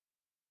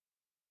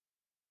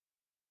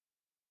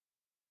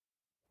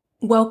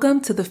Welcome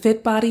to the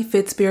Fit Body,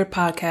 Fit Spirit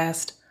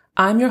podcast.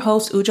 I'm your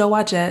host, Ujo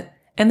Wajet,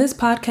 and this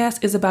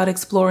podcast is about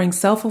exploring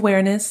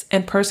self-awareness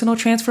and personal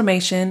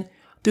transformation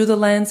through the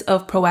lens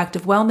of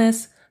proactive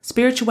wellness,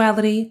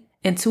 spirituality,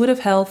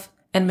 intuitive health,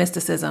 and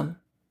mysticism.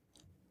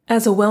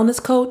 As a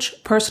wellness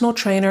coach, personal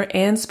trainer,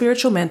 and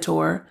spiritual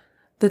mentor,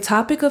 the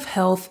topic of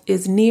health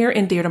is near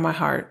and dear to my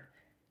heart.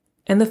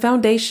 And the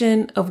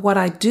foundation of what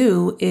I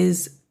do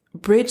is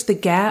bridge the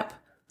gap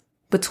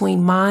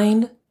between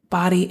mind,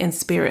 body, and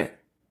spirit.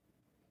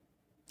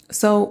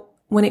 So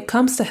when it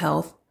comes to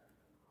health,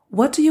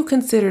 what do you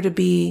consider to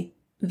be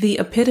the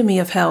epitome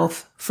of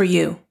health for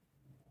you?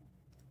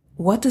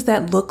 What does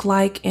that look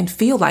like and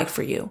feel like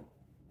for you?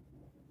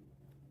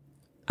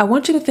 I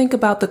want you to think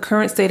about the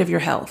current state of your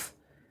health.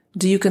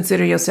 Do you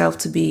consider yourself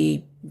to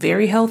be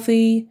very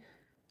healthy,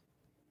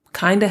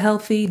 kind of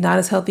healthy, not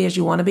as healthy as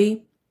you want to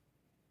be?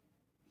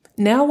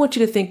 Now I want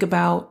you to think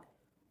about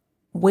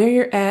where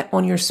you're at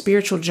on your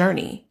spiritual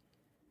journey.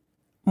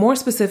 More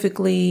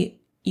specifically,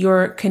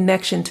 your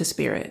connection to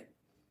spirit.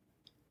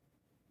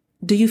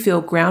 Do you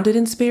feel grounded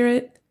in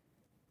spirit,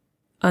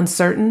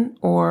 uncertain,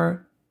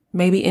 or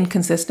maybe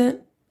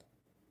inconsistent?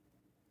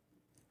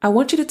 I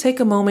want you to take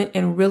a moment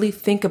and really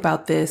think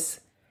about this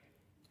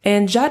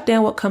and jot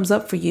down what comes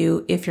up for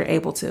you if you're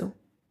able to.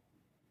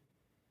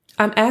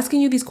 I'm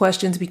asking you these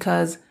questions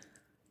because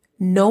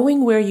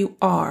knowing where you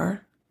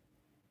are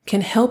can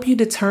help you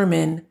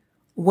determine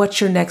what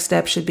your next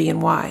step should be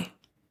and why.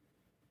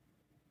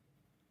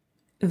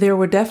 There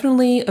were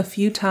definitely a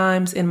few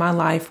times in my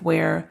life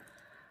where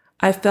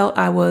I felt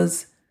I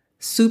was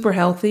super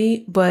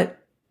healthy,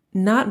 but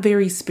not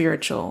very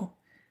spiritual.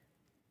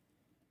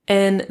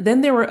 And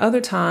then there were other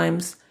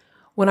times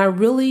when I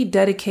really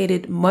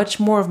dedicated much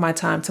more of my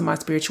time to my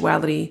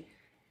spirituality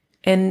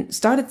and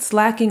started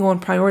slacking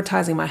on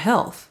prioritizing my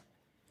health.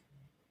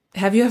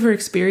 Have you ever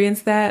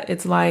experienced that?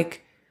 It's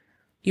like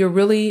you're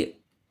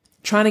really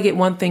trying to get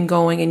one thing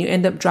going and you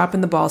end up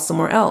dropping the ball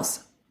somewhere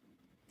else.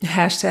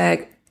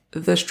 Hashtag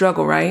the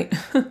struggle, right?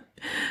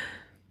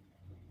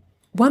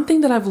 One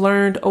thing that I've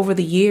learned over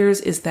the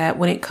years is that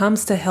when it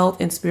comes to health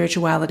and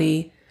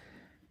spirituality,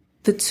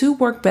 the two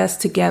work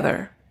best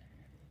together,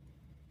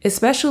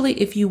 especially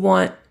if you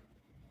want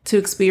to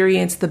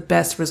experience the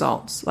best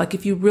results. Like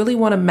if you really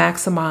want to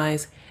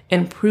maximize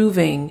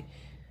improving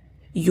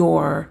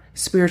your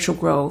spiritual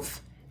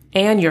growth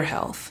and your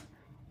health,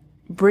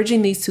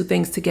 bridging these two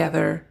things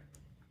together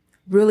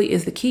really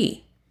is the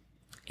key.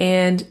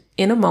 And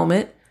in a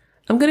moment,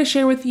 I'm going to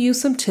share with you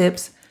some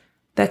tips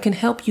that can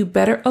help you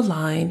better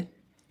align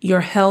your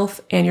health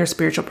and your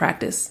spiritual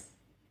practice.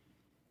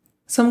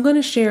 So I'm going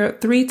to share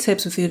 3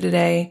 tips with you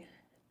today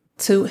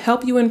to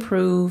help you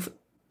improve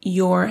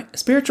your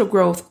spiritual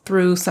growth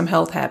through some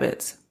health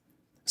habits.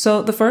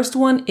 So the first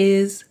one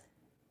is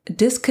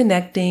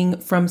disconnecting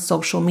from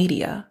social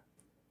media.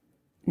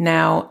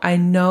 Now, I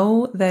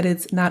know that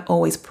it's not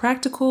always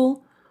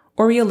practical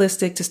or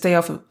realistic to stay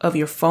off of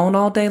your phone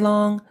all day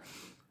long,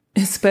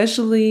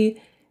 especially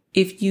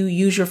if you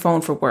use your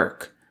phone for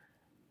work.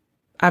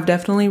 I've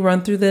definitely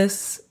run through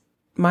this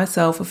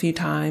myself a few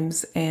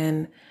times.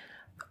 And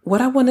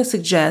what I want to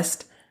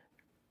suggest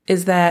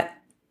is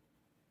that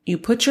you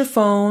put your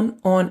phone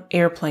on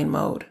airplane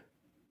mode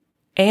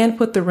and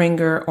put the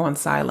ringer on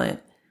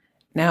silent.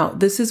 Now,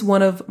 this is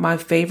one of my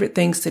favorite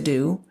things to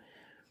do.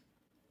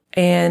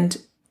 And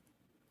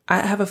I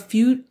have a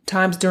few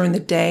times during the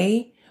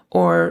day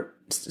or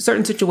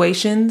certain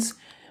situations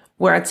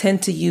where I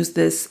tend to use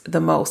this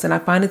the most, and I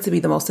find it to be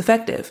the most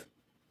effective.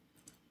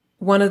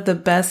 One of the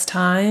best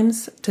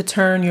times to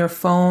turn your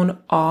phone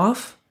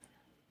off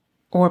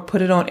or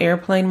put it on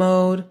airplane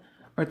mode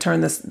or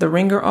turn the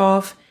ringer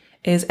off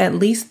is at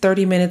least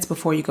 30 minutes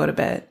before you go to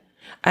bed.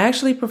 I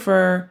actually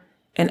prefer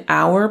an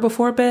hour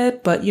before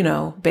bed, but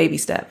baby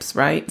steps,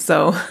 right?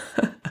 So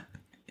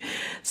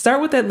start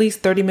with at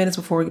least 30 minutes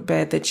before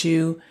bed that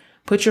you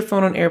put your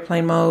phone on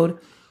airplane mode.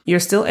 You're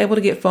still able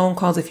to get phone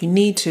calls if you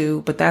need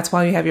to, but that's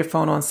why you have your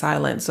phone on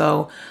silent.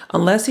 So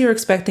unless you're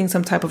expecting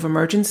some type of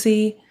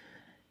emergency,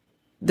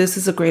 this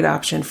is a great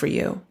option for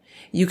you.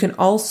 You can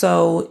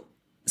also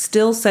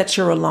still set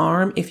your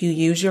alarm if you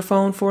use your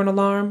phone for an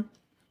alarm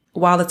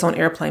while it's on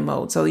airplane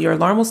mode. So your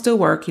alarm will still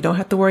work. You don't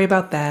have to worry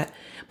about that,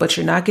 but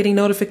you're not getting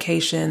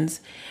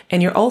notifications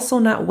and you're also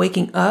not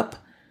waking up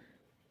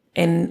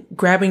and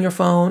grabbing your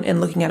phone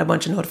and looking at a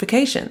bunch of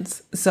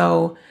notifications.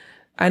 So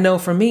I know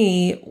for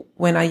me,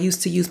 when I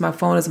used to use my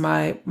phone as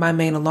my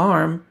main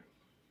alarm,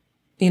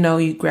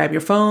 you grab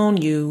your phone,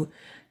 you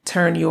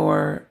turn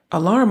your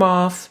alarm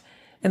off,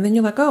 and then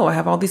you're like, oh, I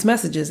have all these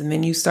messages. And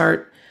then you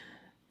start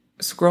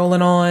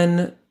scrolling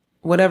on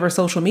whatever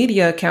social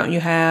media account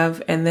you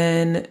have. And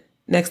then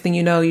next thing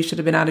you know, you should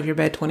have been out of your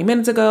bed 20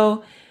 minutes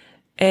ago.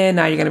 And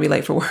now you're going to be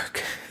late for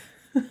work.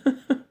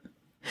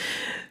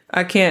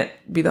 I can't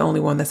be the only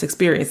one that's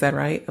experienced that,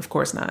 right? Of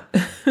course not.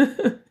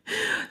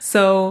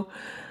 So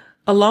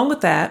along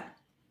with that,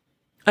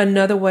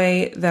 another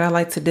way that I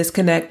like to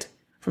disconnect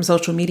from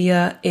social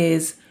media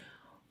is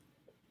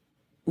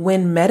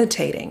when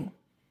meditating.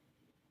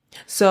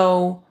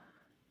 So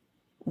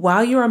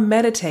while you are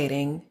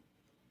meditating,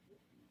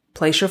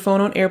 place your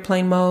phone on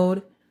airplane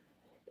mode.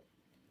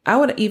 I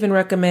would even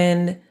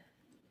recommend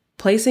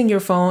placing your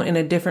phone in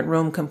a different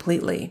room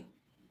completely.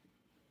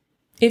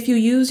 If you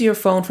use your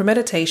phone for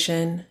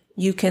meditation,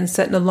 you can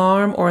set an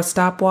alarm or a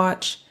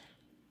stopwatch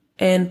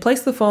and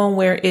place the phone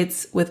where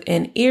it's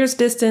within ear's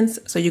distance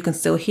so you can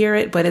still hear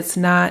it, but it's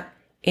not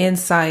in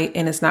sight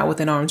and it's not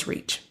within arm's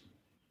reach.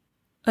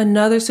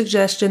 Another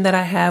suggestion that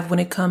I have when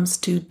it comes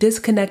to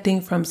disconnecting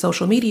from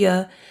social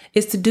media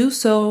is to do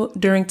so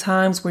during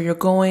times where you're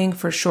going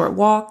for short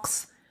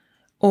walks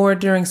or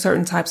during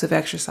certain types of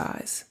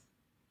exercise.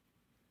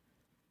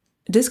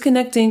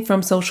 Disconnecting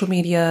from social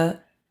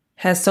media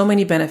has so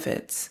many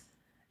benefits.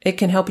 It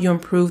can help you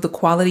improve the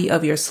quality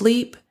of your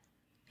sleep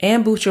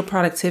and boost your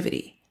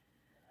productivity.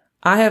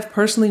 I have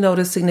personally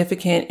noticed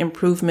significant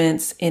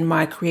improvements in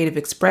my creative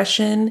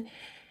expression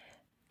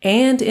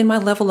and in my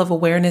level of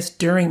awareness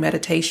during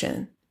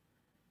meditation.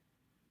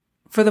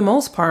 For the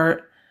most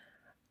part,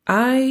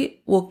 I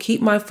will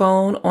keep my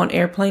phone on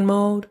airplane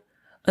mode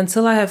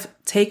until I have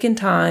taken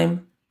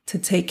time to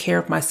take care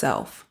of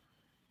myself.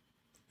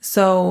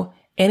 So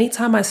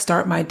anytime I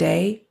start my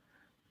day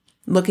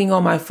looking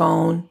on my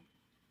phone,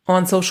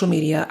 on social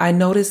media, I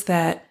notice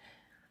that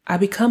I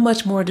become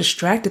much more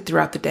distracted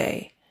throughout the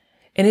day.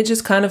 And it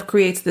just kind of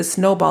creates this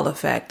snowball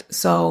effect.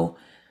 So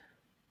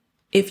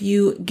if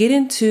you get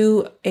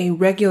into a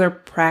regular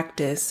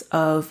practice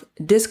of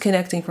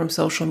disconnecting from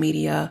social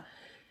media,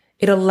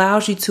 it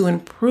allows you to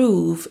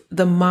improve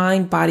the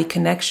mind-body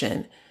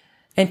connection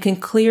and can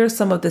clear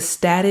some of the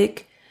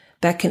static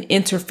that can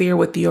interfere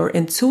with your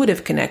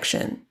intuitive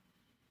connection.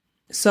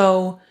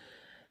 So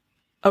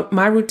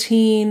my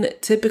routine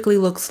typically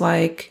looks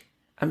like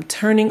I'm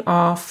turning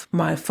off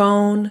my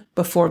phone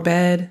before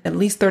bed, at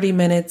least 30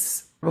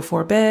 minutes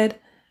before bed.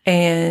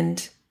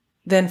 And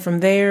then from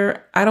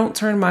there, I don't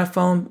turn my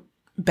phone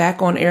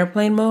back on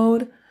airplane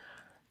mode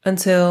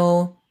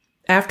until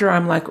after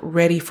I'm like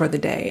ready for the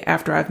day,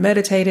 after I've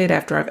meditated,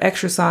 after I've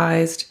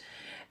exercised,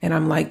 and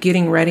I'm like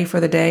getting ready for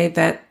the day.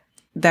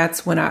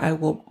 That's when I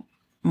will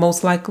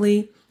most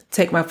likely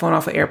take my phone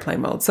off of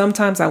airplane mode.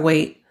 Sometimes I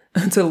wait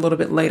until a little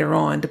bit later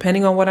on,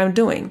 depending on what I'm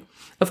doing.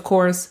 Of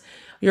course,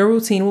 your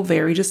routine will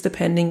vary just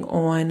depending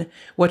on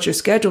what your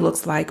schedule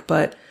looks like,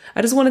 but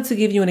I just wanted to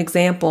give you an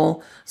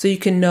example so you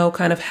can know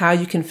kind of how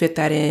you can fit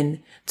that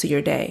in to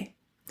your day.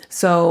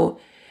 So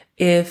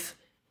if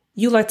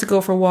you like to go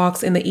for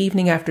walks in the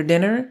evening after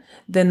dinner,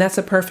 then that's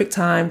a perfect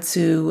time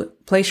to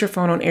place your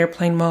phone on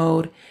airplane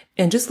mode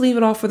and just leave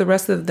it off for the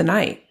rest of the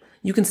night.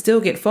 You can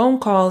still get phone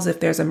calls if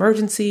there's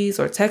emergencies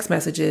or text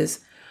messages,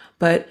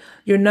 but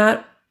you're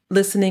not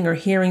listening or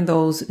hearing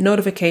those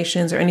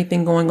notifications or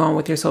anything going on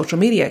with your social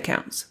media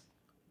accounts.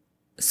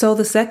 So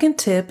the second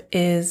tip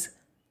is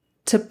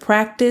to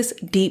practice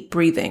deep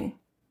breathing.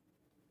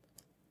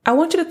 I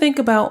want you to think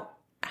about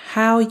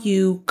how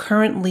you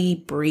currently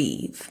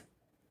breathe.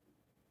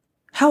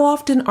 How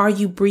often are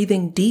you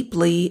breathing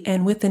deeply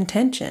and with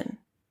intention?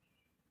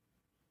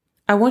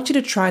 I want you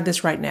to try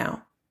this right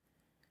now.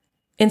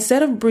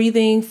 Instead of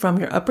breathing from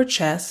your upper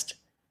chest,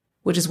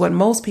 which is what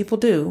most people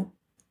do,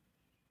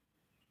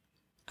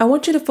 I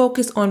want you to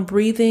focus on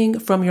breathing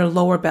from your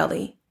lower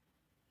belly.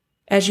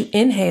 As you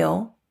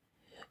inhale,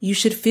 you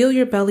should feel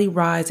your belly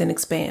rise and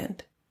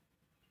expand.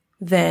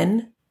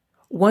 Then,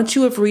 once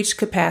you have reached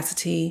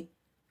capacity,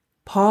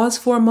 pause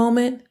for a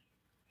moment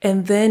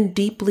and then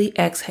deeply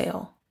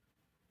exhale.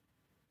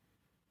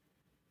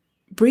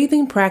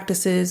 Breathing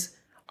practices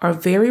are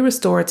very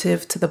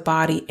restorative to the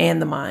body and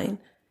the mind.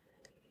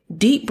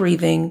 Deep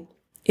breathing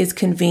is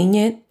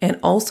convenient and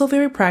also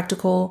very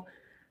practical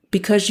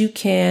because you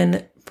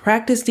can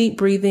practice deep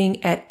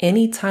breathing at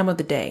any time of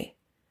the day.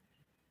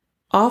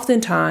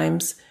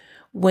 Oftentimes,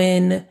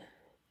 when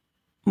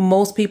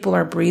most people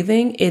are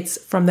breathing, it's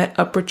from that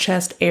upper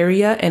chest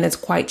area and it's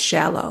quite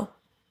shallow.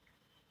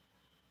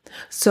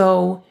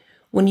 So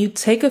when you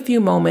take a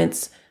few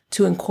moments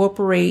to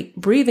incorporate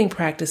breathing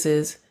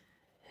practices,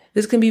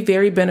 this can be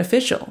very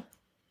beneficial.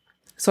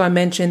 So I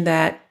mentioned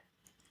that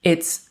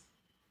it's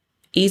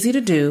easy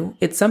to do.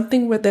 It's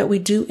something that we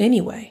do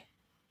anyway.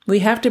 We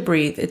have to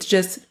breathe. It's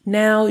just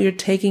now you're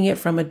taking it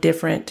from a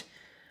different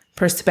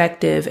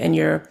perspective and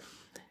you're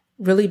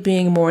really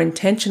being more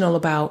intentional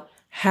about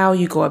how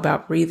you go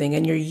about breathing.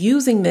 And you're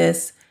using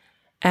this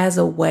as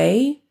a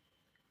way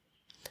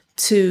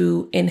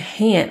to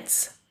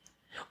enhance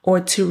or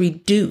to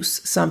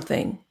reduce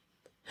something.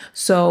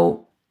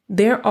 So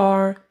there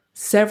are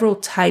several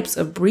types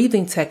of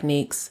breathing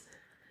techniques,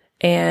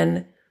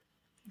 and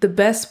the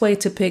best way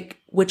to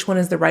pick which one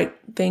is the right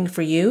thing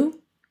for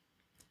you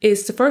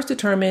is to first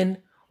determine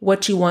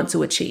what you want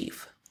to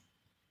achieve.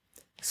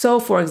 So,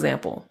 for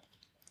example,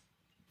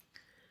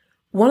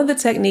 one of the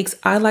techniques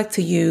I like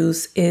to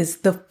use is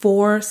the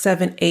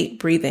 4-7-8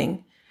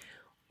 breathing,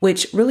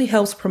 which really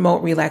helps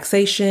promote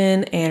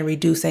relaxation and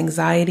reduce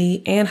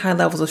anxiety and high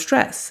levels of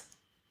stress.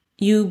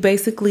 You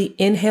basically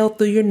inhale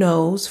through your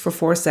nose for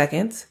 4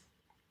 seconds,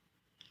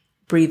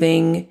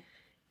 breathing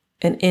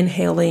and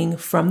inhaling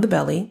from the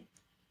belly.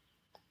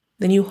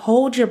 Then you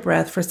hold your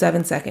breath for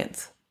 7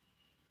 seconds.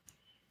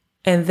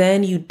 And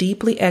then you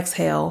deeply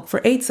exhale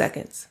for 8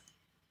 seconds.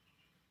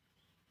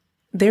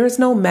 There is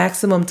no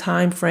maximum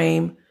time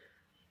frame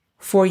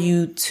for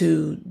you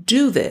to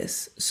do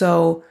this.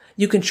 So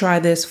you can try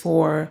this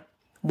for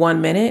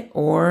 1 minute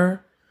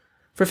or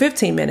for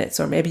 15 minutes,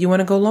 or maybe you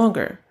want to go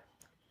longer.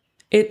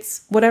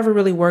 It's whatever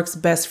really works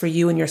best for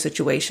you and your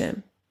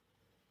situation.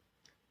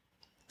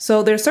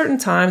 So there are certain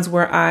times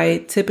where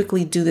I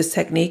typically do this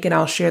technique, and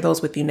I'll share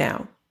those with you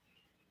now.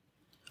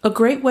 A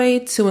great way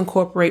to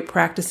incorporate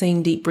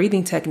practicing deep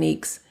breathing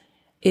techniques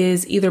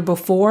is either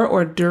before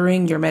or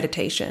during your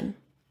meditation.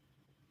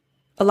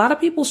 A lot of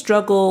people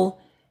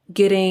struggle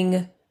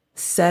getting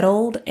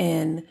settled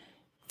and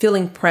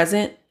feeling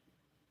present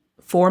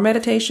for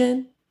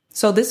meditation.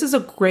 So this is a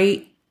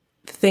great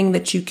thing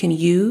that you can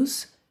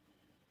use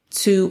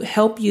to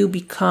help you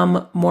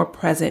become more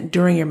present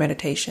during your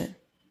meditation.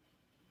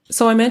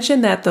 So I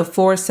mentioned that the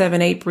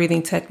 4-7-8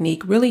 breathing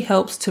technique really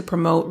helps to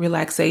promote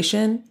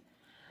relaxation.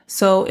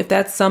 So if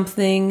that's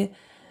something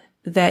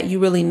that you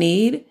really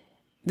need,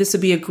 this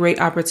would be a great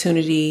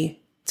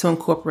opportunity to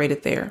incorporate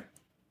it there.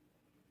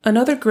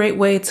 Another great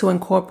way to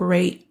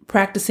incorporate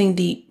practicing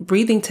deep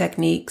breathing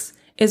techniques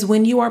is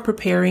when you are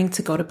preparing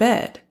to go to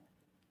bed.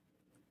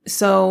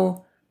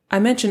 So I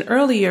mentioned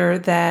earlier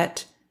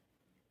that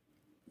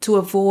to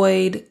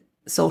avoid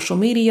social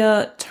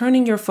media,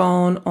 turning your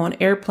phone on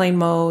airplane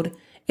mode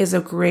is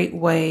a great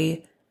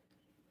way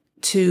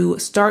to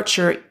start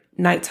your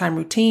nighttime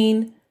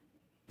routine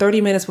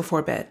 30 minutes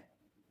before bed.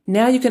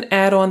 Now you can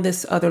add on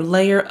this other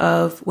layer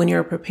of when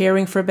you're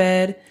preparing for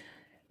bed.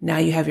 Now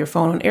you have your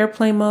phone on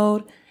airplane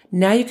mode.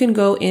 Now you can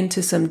go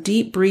into some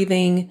deep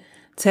breathing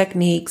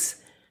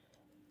techniques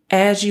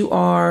as you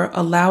are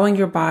allowing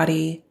your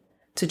body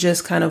to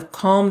just kind of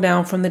calm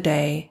down from the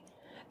day,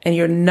 and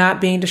you're not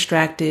being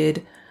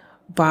distracted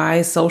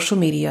by social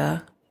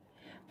media,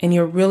 and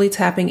you're really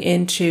tapping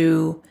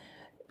into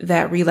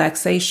that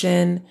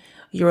relaxation.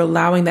 You're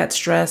allowing that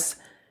stress,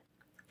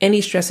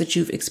 any stress that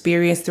you've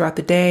experienced throughout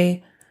the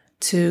day,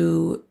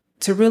 to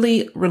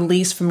really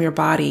release from your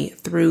body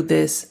through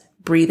this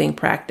breathing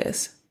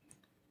practice.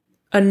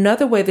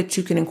 Another way that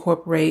you can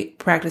incorporate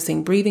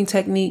practicing breathing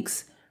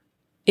techniques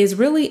is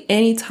really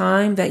any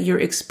time that you're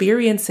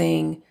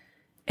experiencing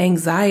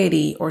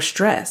anxiety or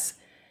stress.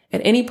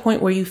 At any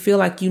point where you feel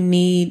like you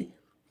need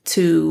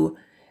to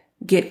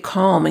get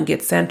calm and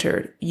get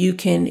centered, you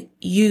can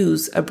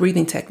use a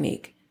breathing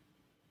technique.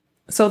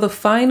 So the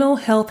final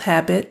health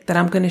habit that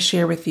I'm going to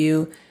share with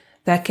you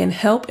that can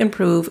help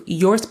improve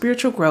your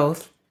spiritual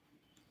growth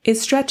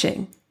is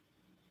stretching.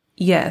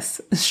 Yes,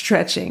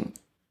 stretching.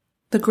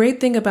 The great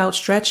thing about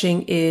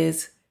stretching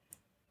is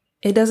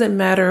it doesn't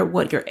matter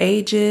what your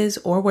age is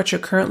or what your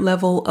current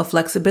level of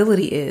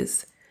flexibility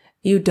is.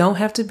 You don't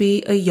have to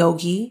be a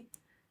yogi.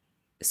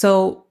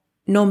 So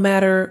no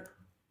matter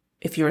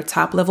if you're a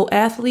top level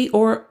athlete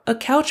or a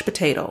couch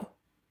potato,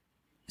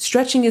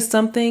 stretching is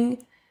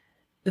something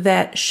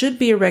that should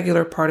be a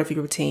regular part of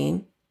your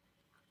routine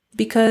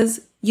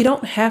because you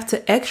don't have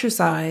to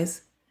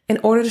exercise in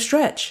order to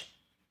stretch.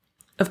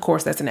 Of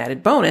course, that's an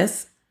added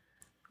bonus,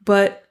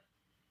 but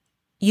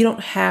you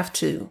don't have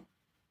to.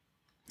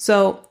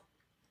 So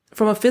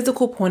from a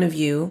physical point of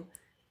view,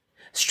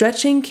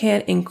 stretching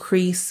can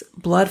increase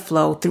blood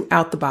flow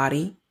throughout the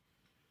body.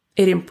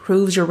 It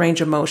improves your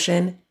range of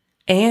motion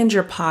and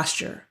your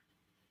posture.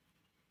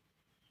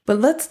 But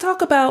let's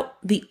talk about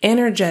the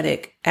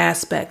energetic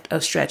aspect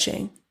of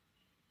stretching.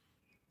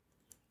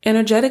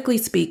 Energetically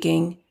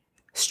speaking,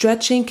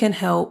 stretching can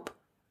help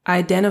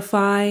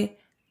identify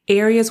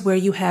areas where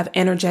you have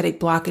energetic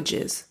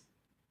blockages.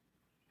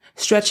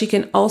 Stretching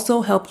can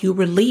also help you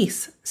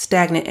release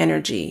stagnant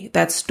energy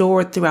that's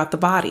stored throughout the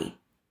body.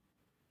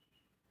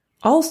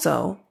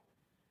 Also,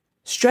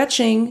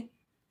 stretching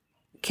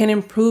can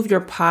improve your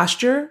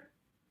posture,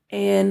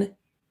 and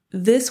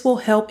this will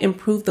help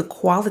improve the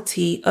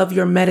quality of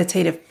your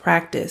meditative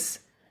practice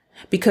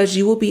because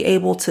you will be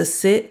able to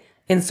sit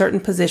in certain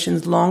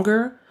positions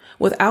longer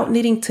without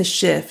needing to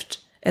shift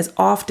as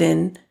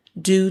often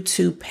due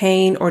to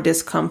pain or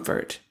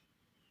discomfort.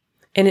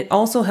 And it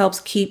also helps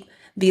keep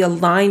the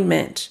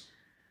alignment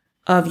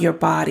of your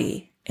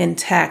body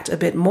intact a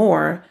bit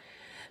more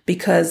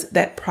because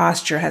that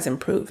posture has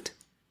improved.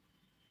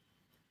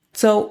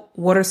 So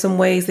what are some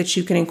ways that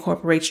you can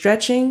incorporate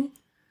stretching?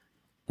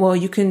 Well,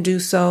 you can do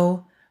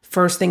so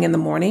first thing in the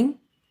morning.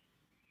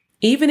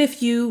 Even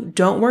if you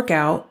don't work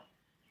out,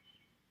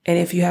 and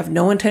if you have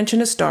no intention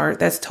to start,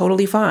 that's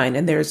totally fine.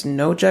 And there's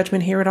no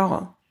judgment here at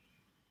all.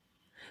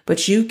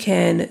 But you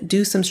can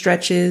do some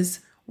stretches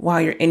while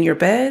you're in your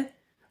bed,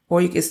 or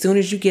as soon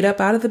as you get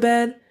up out of the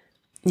bed,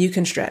 you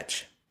can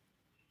stretch.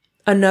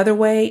 Another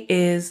way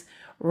is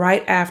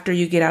right after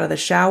you get out of the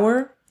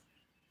shower,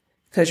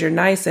 because you're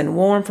nice and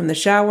warm from the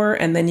shower,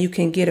 and then you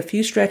can get a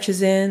few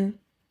stretches in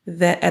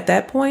that at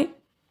that point,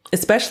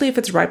 especially if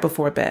it's right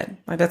before bed.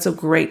 Like that's a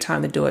great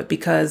time to do it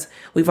because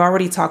we've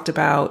already talked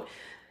about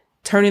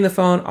turning the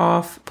phone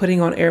off,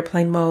 putting on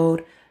airplane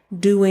mode,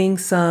 doing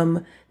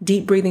some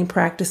deep breathing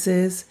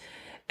practices,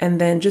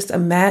 and then just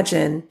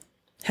imagine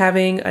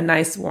having a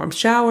nice warm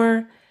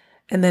shower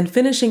and then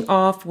finishing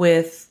off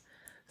with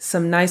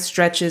some nice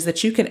stretches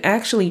that you can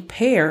actually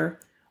pair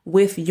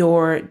with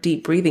your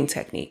deep breathing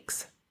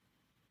techniques.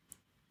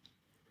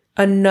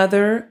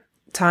 Another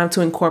time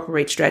to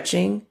incorporate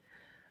stretching,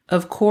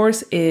 of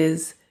course,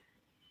 is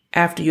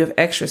after you have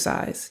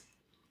exercised.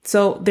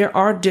 So there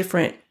are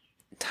different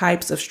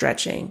types of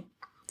stretching.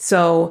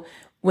 So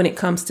when it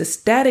comes to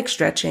static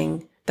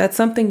stretching, that's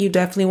something you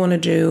definitely want to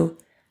do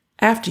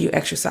after you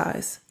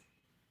exercise.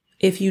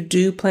 If you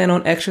do plan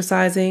on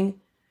exercising,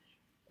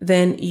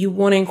 then you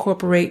want to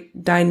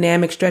incorporate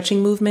dynamic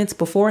stretching movements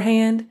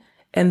beforehand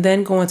and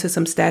then go into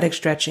some static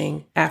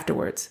stretching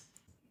afterwards.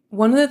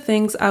 One of the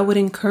things I would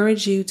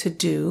encourage you to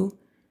do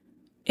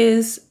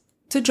is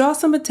to draw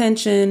some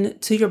attention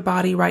to your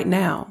body right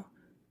now.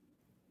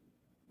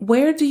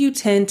 Where do you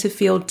tend to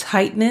feel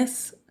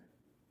tightness,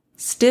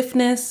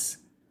 stiffness,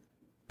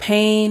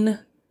 pain?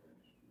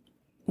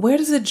 Where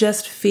does it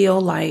just feel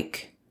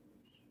like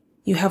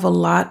you have a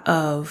lot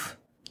of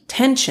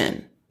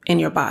tension in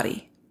your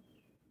body?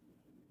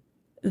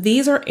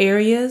 These are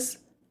areas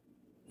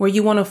where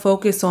you want to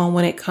focus on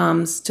when it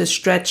comes to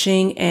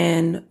stretching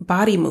and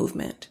body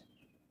movement,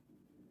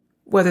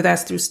 whether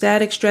that's through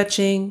static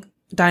stretching,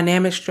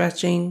 dynamic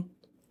stretching,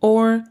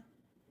 or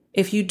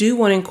if you do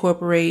want to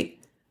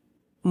incorporate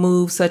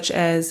moves such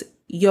as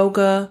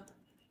yoga,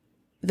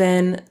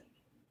 then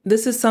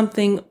this is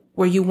something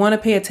where you want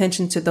to pay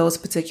attention to those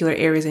particular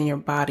areas in your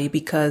body,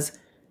 because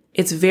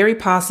it's very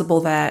possible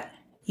that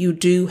you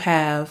do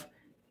have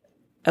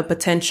a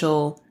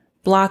potential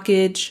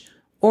blockage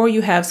or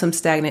you have some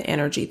stagnant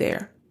energy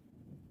there.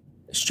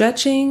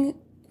 Stretching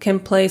can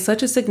play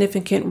such a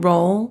significant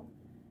role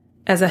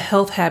as a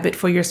health habit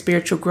for your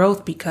spiritual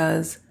growth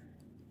because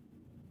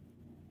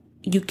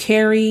you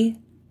carry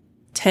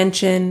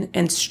tension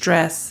and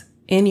stress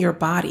in your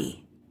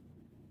body.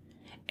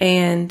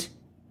 And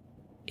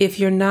if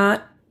you're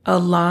not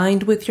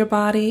aligned with your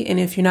body, and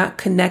if you're not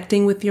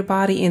connecting with your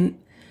body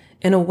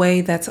in a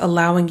way that's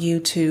allowing you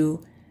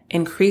to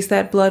increase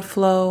that blood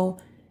flow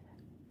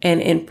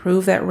and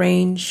improve that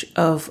range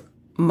of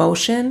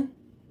motion,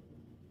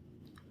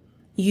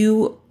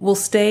 you will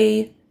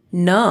stay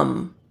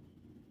numb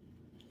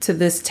to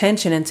this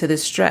tension and to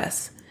this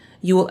stress.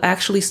 You will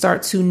actually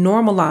start to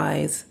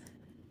normalize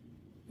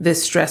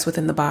this stress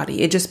within the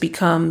body. It just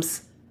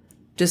becomes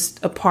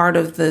just a part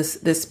of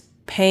this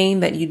pain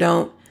that you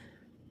don't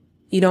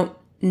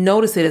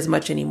notice it as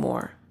much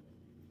anymore.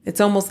 It's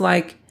almost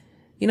like,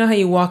 you know how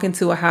you walk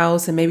into a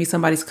house and maybe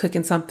somebody's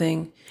cooking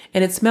something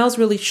and it smells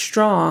really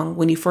strong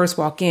when you first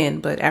walk in,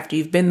 but after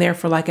you've been there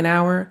for like an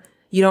hour,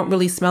 you don't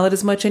really smell it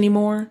as much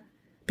anymore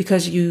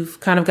because you've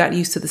kind of got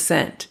used to the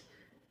scent.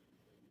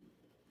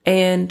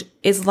 And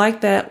it's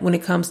like that when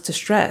it comes to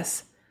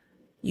stress.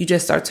 You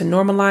just start to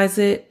normalize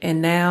it,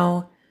 and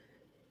now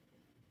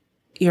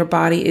your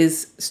body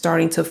is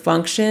starting to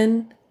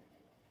function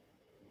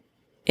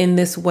in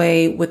this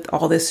way with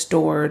all this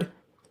stored,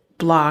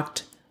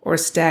 blocked, or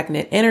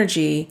stagnant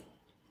energy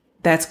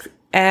that's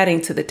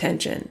adding to the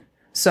tension.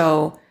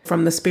 So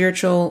from the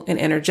spiritual and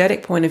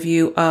energetic point of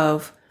view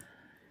of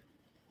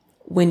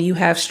when you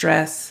have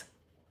stress,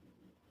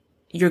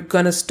 you're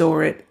going to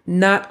store it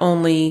not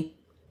only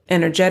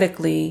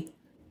energetically,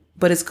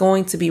 but it's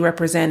going to be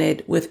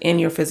represented within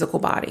your physical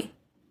body.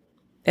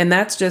 And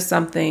that's just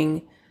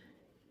something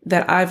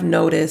that I've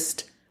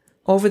noticed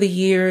over the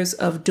years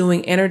of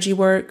doing energy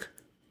work.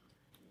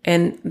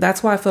 And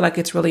that's why I feel like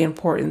it's really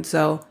important.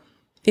 So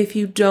if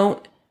you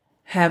don't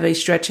have a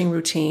stretching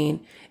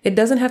routine, it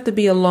doesn't have to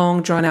be a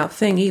long drawn out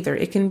thing either.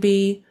 It can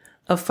be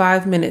a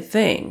 5-minute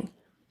thing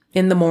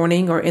in the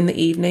morning or in the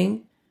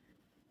evening.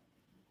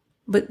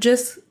 But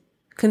just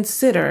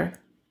consider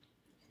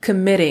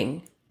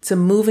committing to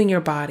moving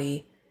your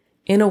body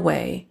in a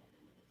way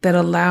that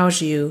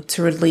allows you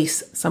to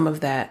release some of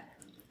that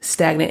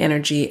stagnant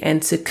energy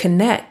and to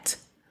connect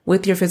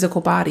with your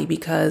physical body,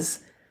 because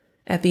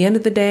at the end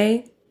of the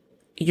day,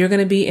 you're going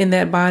to be in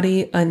that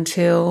body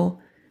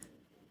until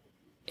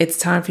it's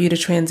time for you to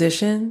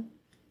transition.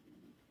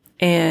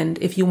 And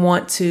if you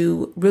want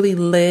to really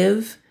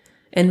live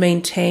and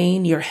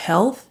maintain your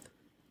health,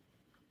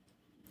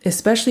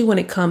 especially when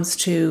it comes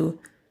to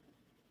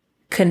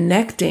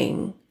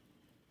connecting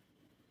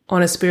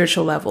on a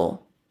spiritual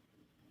level,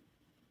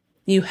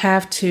 you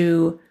have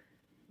to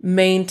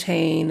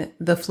maintain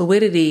the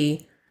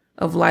fluidity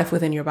of life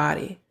within your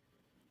body.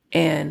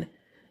 And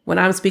when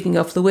I'm speaking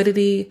of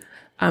fluidity,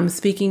 I'm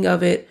speaking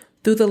of it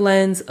through the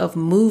lens of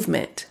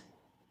movement.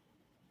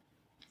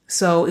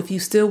 So if you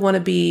still want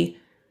to be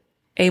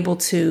able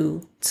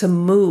to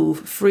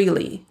move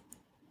freely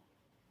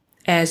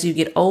as you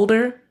get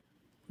older,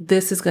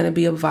 this is going to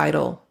be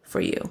vital for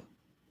you.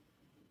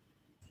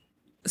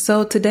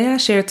 So today I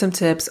shared some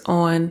tips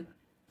on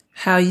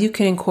how you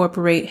can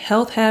incorporate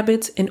health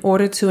habits in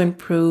order to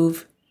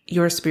improve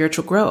your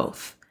spiritual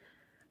growth.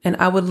 And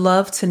I would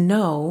love to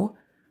know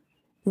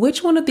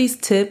which one of these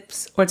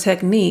tips or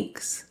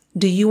techniques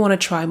do you want to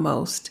try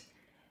most?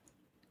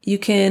 you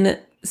can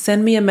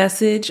send me a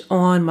message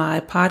on my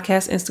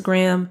podcast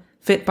Instagram,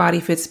 Fit Body,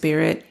 Fit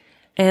Spirit,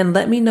 and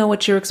let me know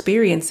what your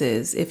experience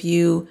is. If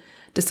you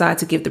decide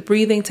to give the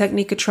breathing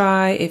technique a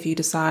try, if you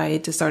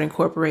decide to start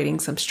incorporating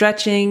some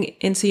stretching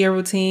into your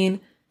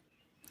routine,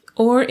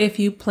 or if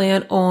you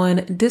plan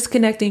on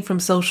disconnecting from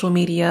social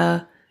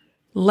media,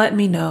 let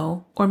me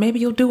know. Or maybe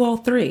you'll do all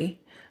three.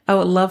 I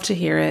would love to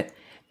hear it.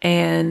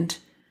 And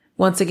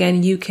once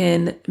again, you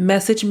can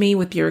message me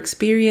with your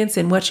experience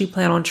and what you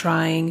plan on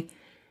trying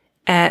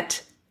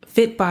at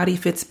Fit Body,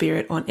 Fit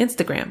Spirit on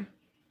Instagram.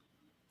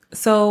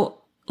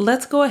 So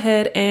let's go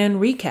ahead and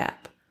recap.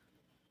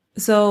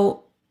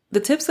 So the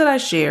tips that I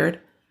shared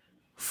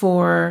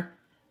for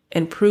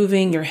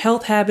improving your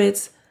health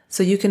habits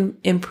so you can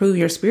improve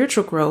your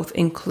spiritual growth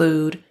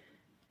include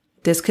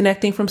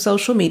disconnecting from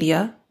social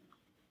media,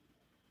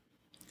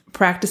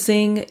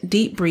 practicing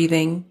deep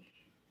breathing,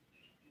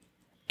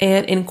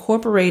 and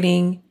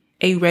incorporating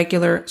a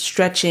regular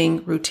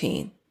stretching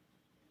routine.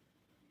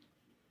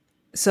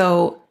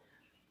 So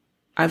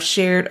I've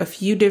shared a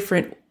few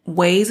different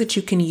ways that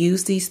you can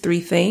use these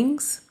three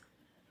things.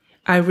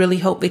 I really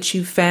hope that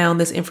you found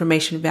this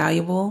information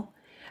valuable.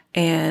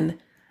 And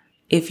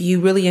if you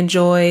really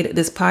enjoyed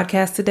this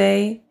podcast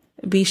today,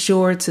 be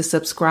sure to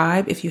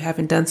subscribe if you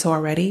haven't done so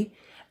already,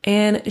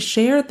 and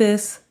share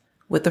this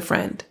with a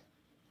friend.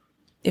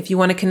 If you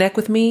want to connect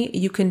with me,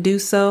 you can do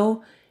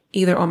so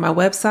either on my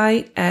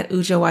website at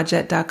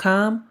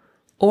ujowajet.com,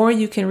 or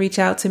you can reach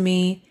out to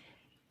me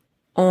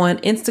on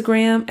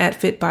Instagram at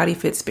Fit Body,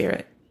 Fit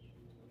Spirit.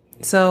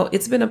 So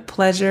it's been a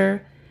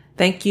pleasure.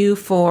 Thank you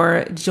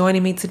for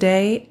joining me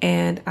today,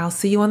 and I'll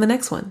see you on the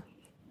next one.